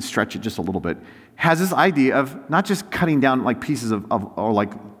and stretch it just a little bit, has this idea of not just cutting down like pieces of or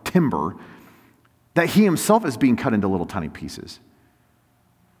like timber, that he himself is being cut into little tiny pieces.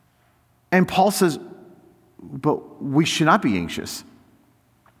 And Paul says, but we should not be anxious.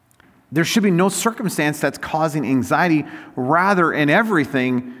 There should be no circumstance that's causing anxiety, rather in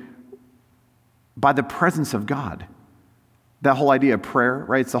everything by the presence of God. That whole idea of prayer,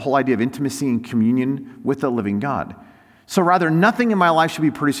 right? It's the whole idea of intimacy and communion with the living God. So rather, nothing in my life should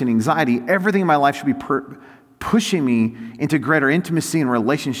be producing anxiety. Everything in my life should be pushing me into greater intimacy and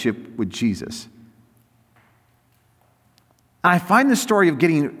relationship with Jesus. And I find the story of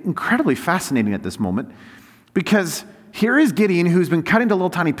Gideon incredibly fascinating at this moment, because here is Gideon, who's been cut into little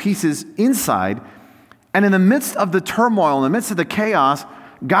tiny pieces inside, and in the midst of the turmoil, in the midst of the chaos,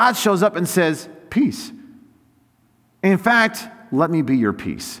 God shows up and says, peace. In fact, let me be your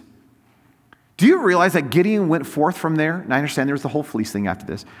peace. Do you realize that Gideon went forth from there? And I understand there was the whole fleece thing after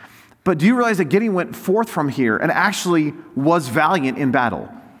this. But do you realize that Gideon went forth from here and actually was valiant in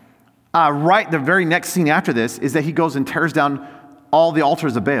battle? The very next scene after this is that he goes and tears down all the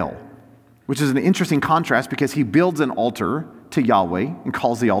altars of Baal, which is an interesting contrast because he builds an altar to Yahweh and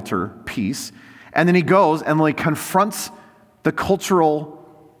calls the altar peace. And then he goes and confronts the cultural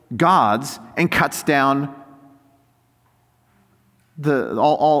gods and cuts down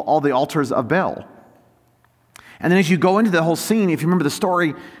all the altars of Baal. And then as you go into the whole scene, if you remember the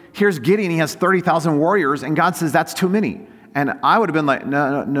story, here's Gideon, he has 30,000 warriors, and God says, that's too many. And I would have been like,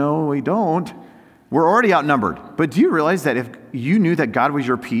 no, we don't. We're already outnumbered. But do you realize that if you knew that God was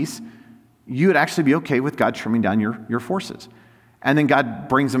your peace, you would actually be okay with God trimming down your forces? And then God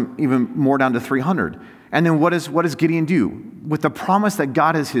brings them even more down to 300. And then what does Gideon do? With the promise that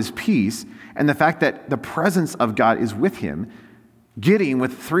God is his peace and the fact that the presence of God is with him, Gideon,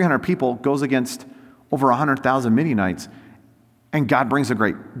 with 300 people, goes against over 100,000 Midianites, and God brings a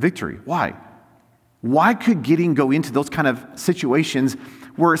great victory. Why? Why could Gideon go into those kind of situations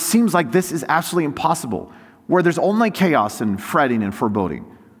where it seems like this is absolutely impossible, where there's only chaos and fretting and foreboding?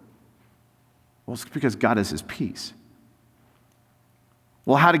 Well, it's because God is his peace.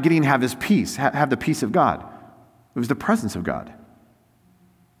 Well, how did Gideon have his peace, have the peace of God? It was the presence of God.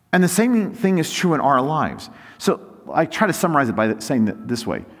 And the same thing is true in our lives. So I try to summarize it by saying it this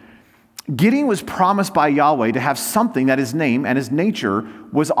way. Gideon was promised by Yahweh to have something that his name and his nature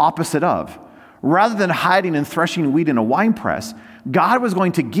was opposite of. Rather than hiding and threshing wheat in a winepress, God was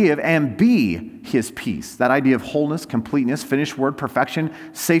going to give and be his peace. That idea of wholeness, completeness, finished word, perfection,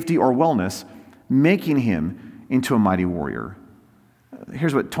 safety, or wellness, making him into a mighty warrior.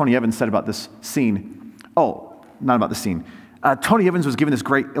 Here's what Tony Evans said about this scene. Oh, not about the scene. Tony Evans was given this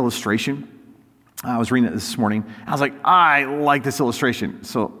great illustration. I was reading it this morning. I was like, I like this illustration.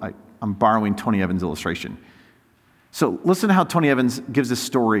 So I'm borrowing Tony Evans' illustration. So listen to how Tony Evans gives this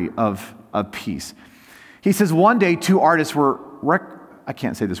story of peace. He says, one day, two artists were, I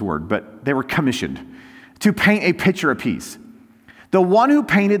can't say this word, but they were commissioned to paint a picture of peace. The one who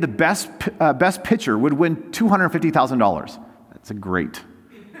painted the best picture would win $250,000. That's a great.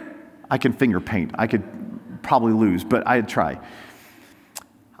 I can finger paint. I could probably lose, but I'd try.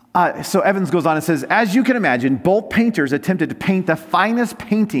 So Evans goes on and says, as you can imagine, both painters attempted to paint the finest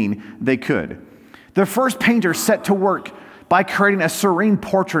painting they could. The first painter set to work by creating a serene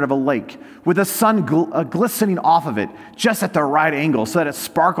portrait of a lake with the sun glistening off of it just at the right angle so that it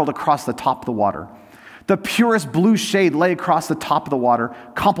sparkled across the top of the water. The purest blue shade lay across the top of the water,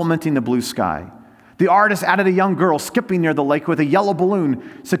 complementing the blue sky. The artist added a young girl skipping near the lake with a yellow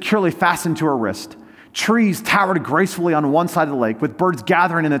balloon securely fastened to her wrist. Trees towered gracefully on one side of the lake, with birds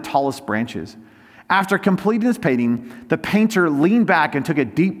gathering in the tallest branches. After completing his painting, the painter leaned back and took a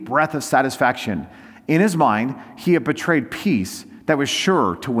deep breath of satisfaction. In his mind, he had portrayed peace that was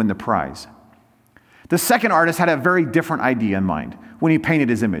sure to win the prize. The second artist had a very different idea in mind when he painted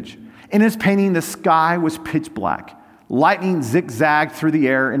his image. In his painting, the sky was pitch black. Lightning zigzagged through the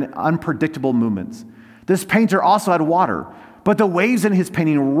air in unpredictable movements. This painter also had water, but the waves in his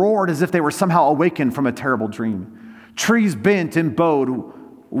painting roared as if they were somehow awakened from a terrible dream. Trees bent and bowed,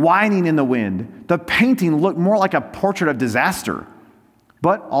 whining in the wind. The painting looked more like a portrait of disaster.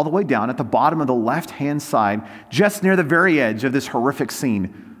 But all the way down at the bottom of the left-hand side, just near the very edge of this horrific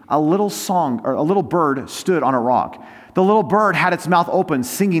scene, a little bird stood on a rock. The little bird had its mouth open,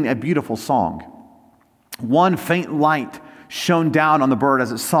 singing a beautiful song. One faint light shone down on the bird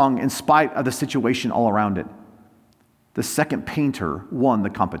as it sung in spite of the situation all around it. The second painter won the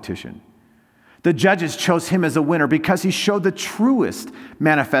competition. The judges chose him as a winner because he showed the truest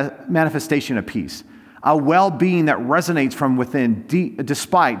manifestation of peace, a well-being that resonates from within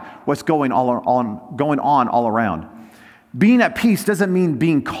despite what's going on all around. Being at peace doesn't mean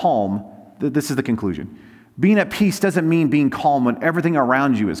being calm. This is the conclusion. Being at peace doesn't mean being calm when everything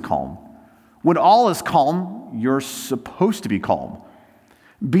around you is calm. When all is calm, you're supposed to be calm.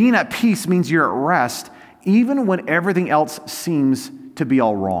 Being at peace means you're at rest even when everything else seems to be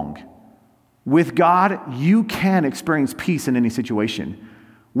all wrong. With God, you can experience peace in any situation.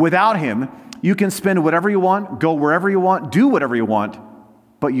 Without him, you can spend whatever you want, go wherever you want, do whatever you want,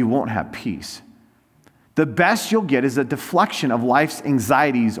 but you won't have peace. The best you'll get is a deflection of life's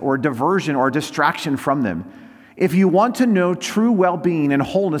anxieties or a diversion or a distraction from them. If you want to know true well-being and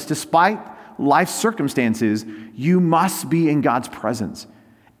wholeness despite life's circumstances, you must be in God's presence.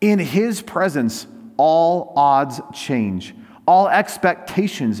 In his presence, all odds change. All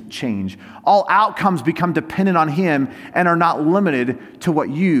expectations change. All outcomes become dependent on him and are not limited to what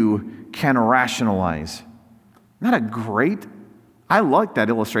you can rationalize. Isn't that a great? I like that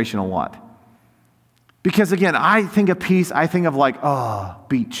illustration a lot. Because again, I think of peace, I think of like,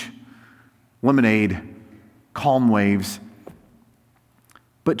 beach, lemonade, calm waves.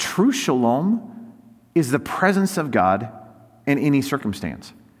 But true shalom is the presence of God in any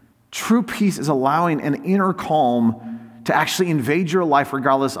circumstance. True peace is allowing an inner calm to actually invade your life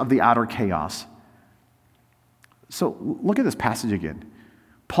regardless of the outer chaos. So look at this passage again.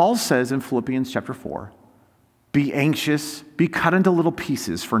 Paul says in Philippians chapter 4, be anxious, be cut into little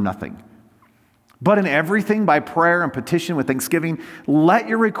pieces for nothing. But in everything, by prayer and petition with thanksgiving, let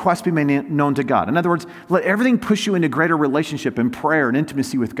your requests be made known to God. In other words, let everything push you into greater relationship and prayer and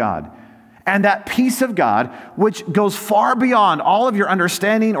intimacy with God. And that peace of God, which goes far beyond all of your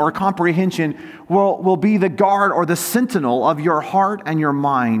understanding or comprehension, will be the guard or the sentinel of your heart and your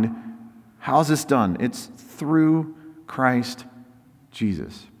mind. How's this done? It's through Christ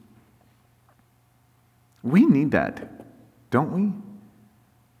Jesus. We need that, don't we?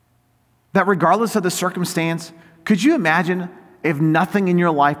 That regardless of the circumstance, could you imagine if nothing in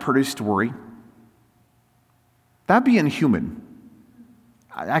your life produced worry? That'd be inhuman.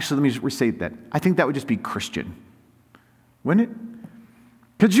 Actually, let me restate that. I think that would just be Christian, wouldn't it?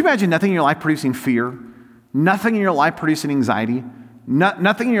 Could you imagine nothing in your life producing fear? Nothing in your life producing anxiety?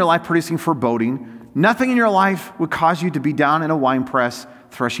 Nothing in your life producing foreboding? Nothing in your life would cause you to be down in a wine press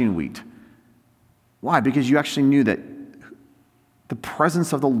threshing wheat. Why? Because you actually knew that the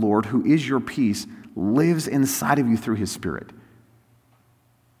presence of the Lord, who is your peace, lives inside of you through his Spirit.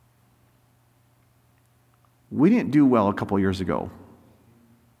 We didn't do well a couple years ago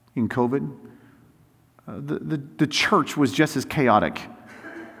in COVID. The church was just as chaotic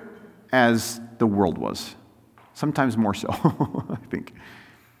as the world was. Sometimes more so, I think.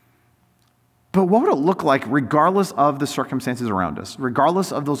 But what would it look like regardless of the circumstances around us,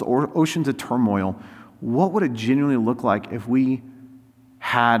 regardless of those oceans of turmoil? What would it genuinely look like if we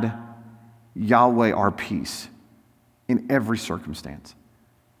had Yahweh, our peace, in every circumstance?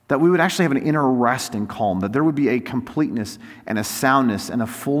 That we would actually have an inner rest and calm, that there would be a completeness and a soundness and a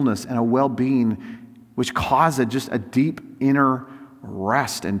fullness and a well-being which caused just a deep inner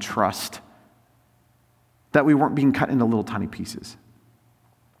rest and trust, that we weren't being cut into little tiny pieces.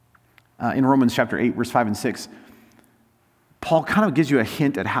 In Romans chapter 8, verse 5 and 6, Paul kind of gives you a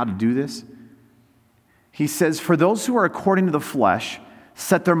hint at how to do this. He says, for those who are according to the flesh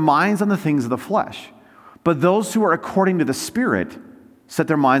set their minds on the things of the flesh, but those who are according to the Spirit set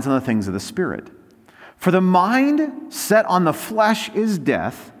their minds on the things of the Spirit. For the mind set on the flesh is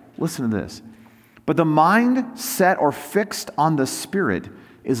death. Listen to this. But the mind set or fixed on the Spirit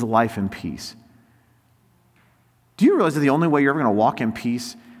is life and peace. Do you realize that the only way you're ever going to walk in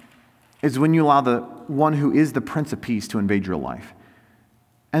peace is when you allow the one who is the Prince of Peace to invade your life?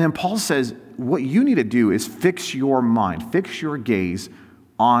 And then Paul says, what you need to do is fix your mind, fix your gaze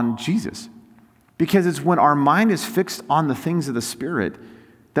on Jesus. Because it's when our mind is fixed on the things of the Spirit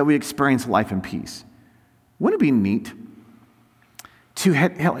that we experience life and peace. Wouldn't it be neat to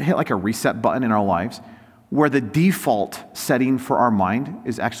hit like a reset button in our lives where the default setting for our mind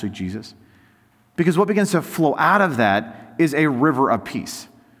is actually Jesus? Because what begins to flow out of that is a river of peace.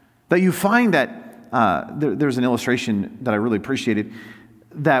 That you find that, there's an illustration that I really appreciated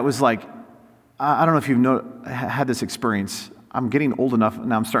that was like, I don't know if you've had this experience. I'm getting old enough,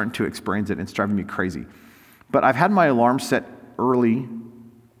 now I'm starting to experience it, and it's driving me crazy. But I've had my alarm set early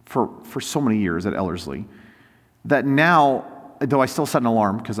for so many years at Ellerslie that now, though I still set an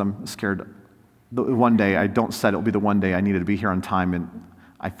alarm because I'm scared the one day I don't set it, will be the one day I needed to be here on time and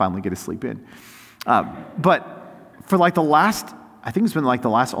I finally get to sleep in. But for like the last I think it's been like the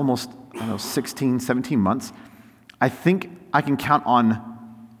last almost, 16, 17 months. I think I can count on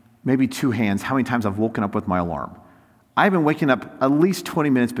maybe two hands how many times I've woken up with my alarm. I've been waking up at least 20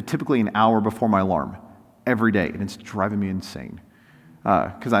 minutes, but typically an hour before my alarm every day, and it's driving me insane.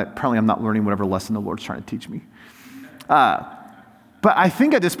 Because apparently I'm not learning whatever lesson the Lord's trying to teach me. But I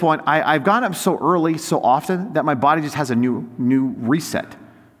think at this point, I've gotten up so early, so often, that my body just has a new reset.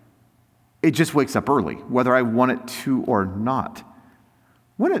 It just wakes up early, whether I want it to or not.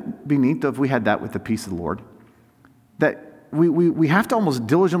 Wouldn't it be neat, though, if we had that with the peace of the Lord? That we have to almost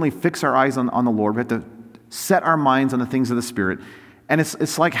diligently fix our eyes on the Lord. We have to set our minds on the things of the Spirit. And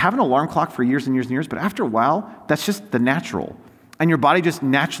it's like having an alarm clock for years and years and years, but after a while, that's just the natural. And your body just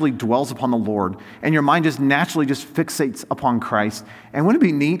naturally dwells upon the Lord. And your mind just naturally just fixates upon Christ. And wouldn't it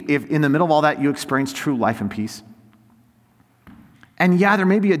be neat if in the middle of all that you experience true life and peace? And yeah, there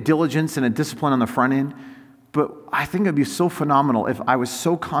may be a diligence and a discipline on the front end, but I think it'd be so phenomenal if I was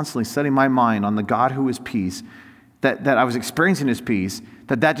so constantly setting my mind on the God who is peace, that I was experiencing his peace,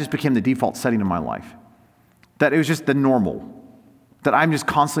 that just became the default setting of my life. That it was just the normal. That I'm just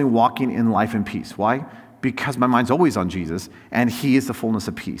constantly walking in life and peace. Why? Because my mind's always on Jesus, and he is the fullness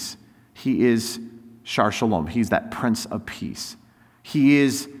of peace. He is Shalom. He's that Prince of Peace. He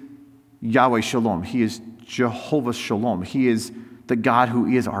is Yahweh Shalom. He is Jehovah Shalom. He is the God who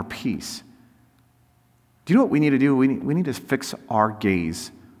is our peace. Do you know what we need to do? We need to fix our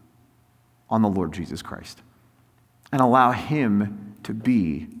gaze on the Lord Jesus Christ and allow him to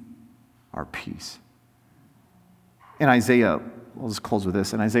be our peace. In Isaiah, we'll just close with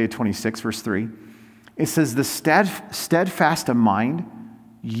this. In Isaiah 26, verse 3, it says, the steadfast of mind,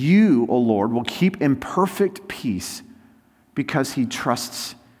 you, O Lord, will keep in perfect peace because he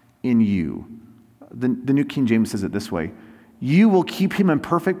trusts in you. The New King James says it this way. You will keep him in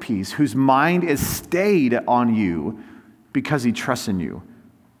perfect peace, whose mind is stayed on you because he trusts in you.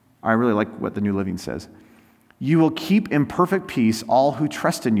 I really like what the New Living says. You will keep in perfect peace all who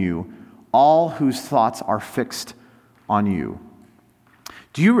trust in you, all whose thoughts are fixed on you.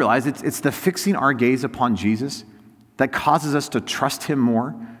 Do you realize it's the fixing our gaze upon Jesus that causes us to trust him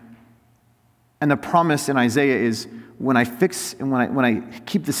more? And the promise in Isaiah is when I fix and when I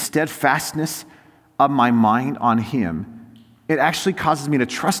keep the steadfastness of my mind on him, it actually causes me to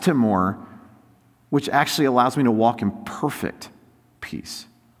trust him more, which actually allows me to walk in perfect peace.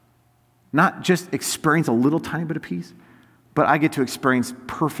 Not just experience a little tiny bit of peace, but I get to experience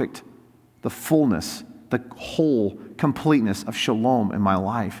perfect, the fullness, the whole completeness of shalom in my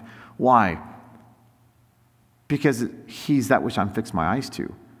life. Why? Because he's that which I'm fixed my eyes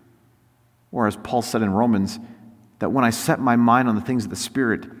to. Or as Paul said in Romans, that when I set my mind on the things of the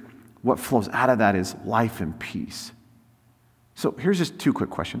Spirit, what flows out of that is life and peace. So here's just two quick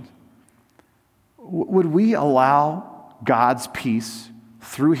questions. Would we allow God's peace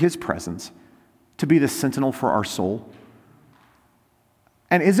through his presence to be the sentinel for our soul?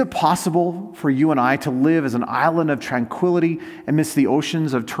 And is it possible for you and I to live as an island of tranquility amidst the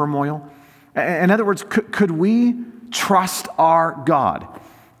oceans of turmoil? In other words, could we trust our God?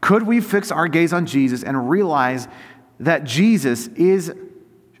 Could we fix our gaze on Jesus and realize that Jesus is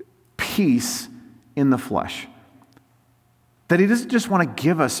peace in the flesh? That he doesn't just want to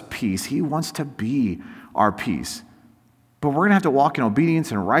give us peace, he wants to be our peace. But we're going to have to walk in obedience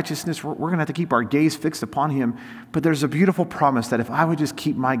and righteousness. We're going to have to keep our gaze fixed upon him. But there's a beautiful promise that if I would just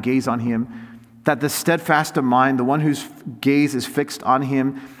keep my gaze on him, that the steadfast of mind, the one whose gaze is fixed on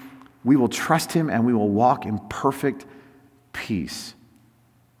him, we will trust him and we will walk in perfect peace.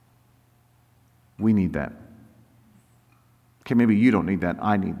 We need that. Okay, maybe you don't need that.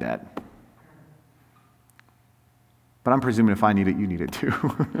 I need that. But I'm presuming if I need it, you need it too.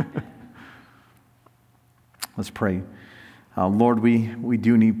 Let's pray. Lord, we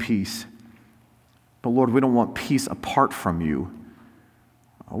do need peace. But Lord, we don't want peace apart from you.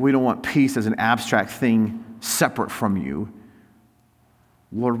 We don't want peace as an abstract thing separate from you.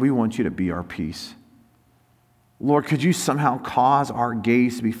 Lord, we want you to be our peace. Lord, could you somehow cause our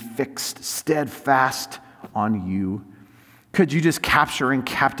gaze to be fixed, steadfast on you? Could you just capture and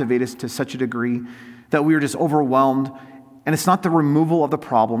captivate us to such a degree that we are just overwhelmed? And it's not the removal of the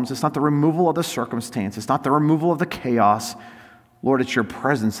problems. It's not the removal of the circumstance. It's not the removal of the chaos. Lord, it's your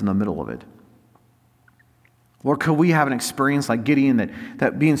presence in the middle of it. Lord, could we have an experience like Gideon,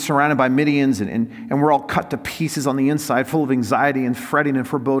 that being surrounded by Midians and we're all cut to pieces on the inside, full of anxiety and fretting and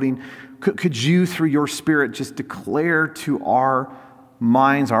foreboding. Could you, through your Spirit, just declare to our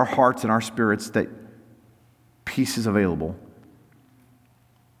minds, our hearts, and our spirits that peace is available?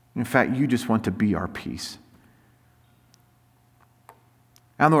 In fact, you just want to be our peace.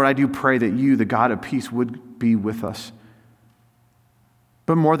 And Lord, I do pray that you, the God of peace, would be with us.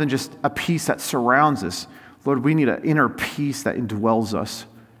 but more than just a peace that surrounds us. Lord, we need an inner peace that indwells us,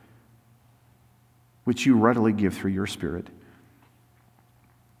 which you readily give through your Spirit.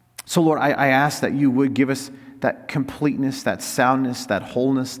 So, Lord, I ask that you would give us that completeness, that soundness, that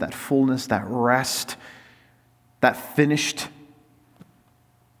wholeness, that fullness, that rest, that finished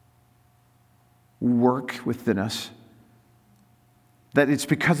work within us. That it's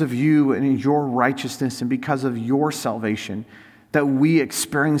because of you and your righteousness and because of your salvation that we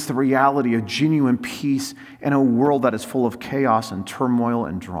experience the reality of genuine peace in a world that is full of chaos and turmoil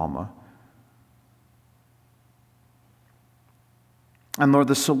and drama. And Lord,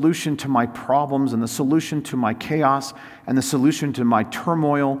 the solution to my problems and the solution to my chaos and the solution to my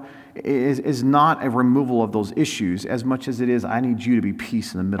turmoil is not a removal of those issues as much as it is I need you to be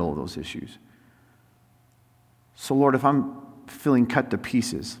peace in the middle of those issues. So Lord, if I'm feeling cut to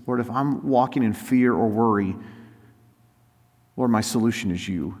pieces, Lord, if I'm walking in fear or worry, Lord, my solution is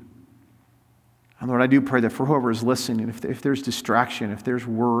you. And Lord, I do pray that for whoever is listening, if there's distraction, if there's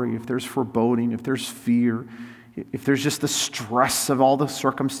worry, if there's foreboding, if there's fear, if there's just the stress of all the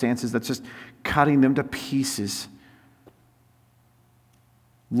circumstances that's just cutting them to pieces,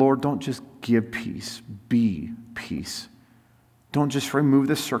 Lord, don't just give peace, be peace. Don't just remove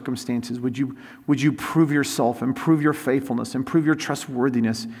the circumstances. Would you prove yourself, improve your faithfulness, improve your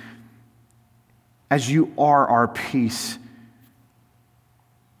trustworthiness as you are our peace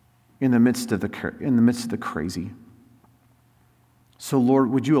in the midst of the crazy. So,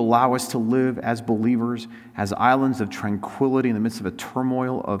 Lord, would you allow us to live as believers, as islands of tranquility in the midst of a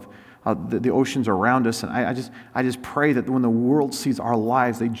turmoil of the oceans around us. And I just pray that when the world sees our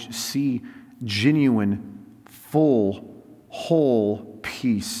lives, they see genuine, full, whole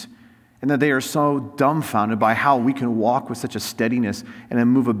peace. And that they are so dumbfounded by how we can walk with such a steadiness and a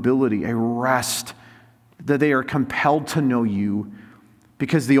movability, a rest, that they are compelled to know you.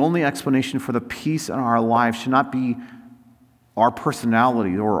 Because the only explanation for the peace in our lives should not be our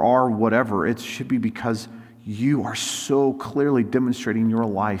personality or our whatever. It should be because you are so clearly demonstrating your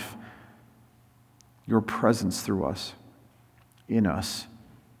life, your presence through us, in us.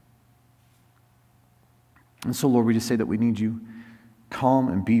 And so, Lord, we just say that we need you. Come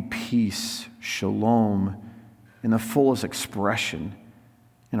and be peace, shalom, in the fullest expression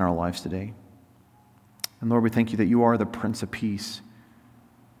in our lives today. And Lord, we thank you that you are the Prince of Peace,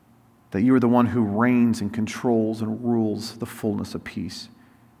 that you are the one who reigns and controls and rules the fullness of peace,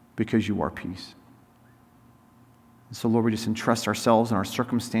 because you are peace. And so, Lord, we just entrust ourselves and our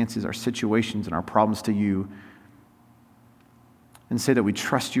circumstances, our situations, and our problems to you, and say that we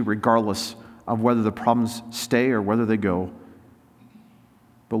trust you regardless of whether the problems stay or whether they go.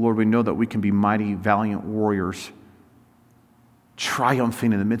 But Lord, we know that we can be mighty, valiant warriors,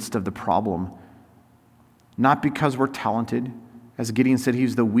 triumphing in the midst of the problem, not because we're talented. As Gideon said,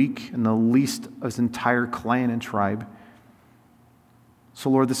 he's the weak and the least of his entire clan and tribe. So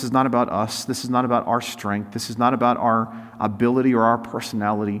Lord, this is not about us. This is not about our strength. This is not about our ability or our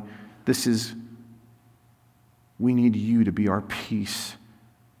personality. This is, we need you to be our peace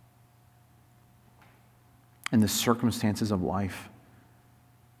in the circumstances of life.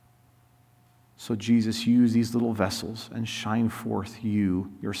 So Jesus, use these little vessels and shine forth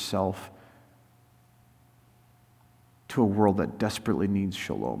you, yourself, to a world that desperately needs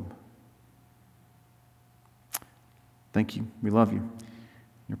shalom. Thank you. We love you.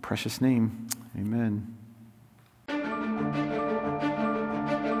 In your precious name, amen.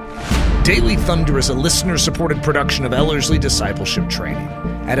 Daily Thunder is a listener-supported production of Ellerslie Discipleship Training.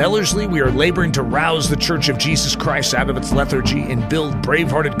 At Ellerslie, we are laboring to rouse the Church of Jesus Christ out of its lethargy and build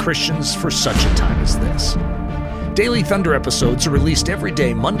brave-hearted Christians for such a time as this. Daily Thunder episodes are released every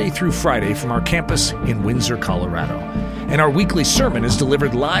day, Monday through Friday, from our campus in Windsor, Colorado. And our weekly sermon is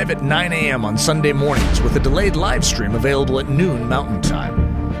delivered live at 9 a.m. on Sunday mornings with a delayed live stream available at noon Mountain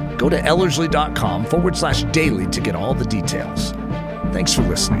Time. Go to ellerslie.com/daily to get all the details. Thanks for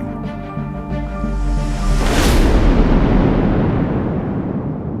listening.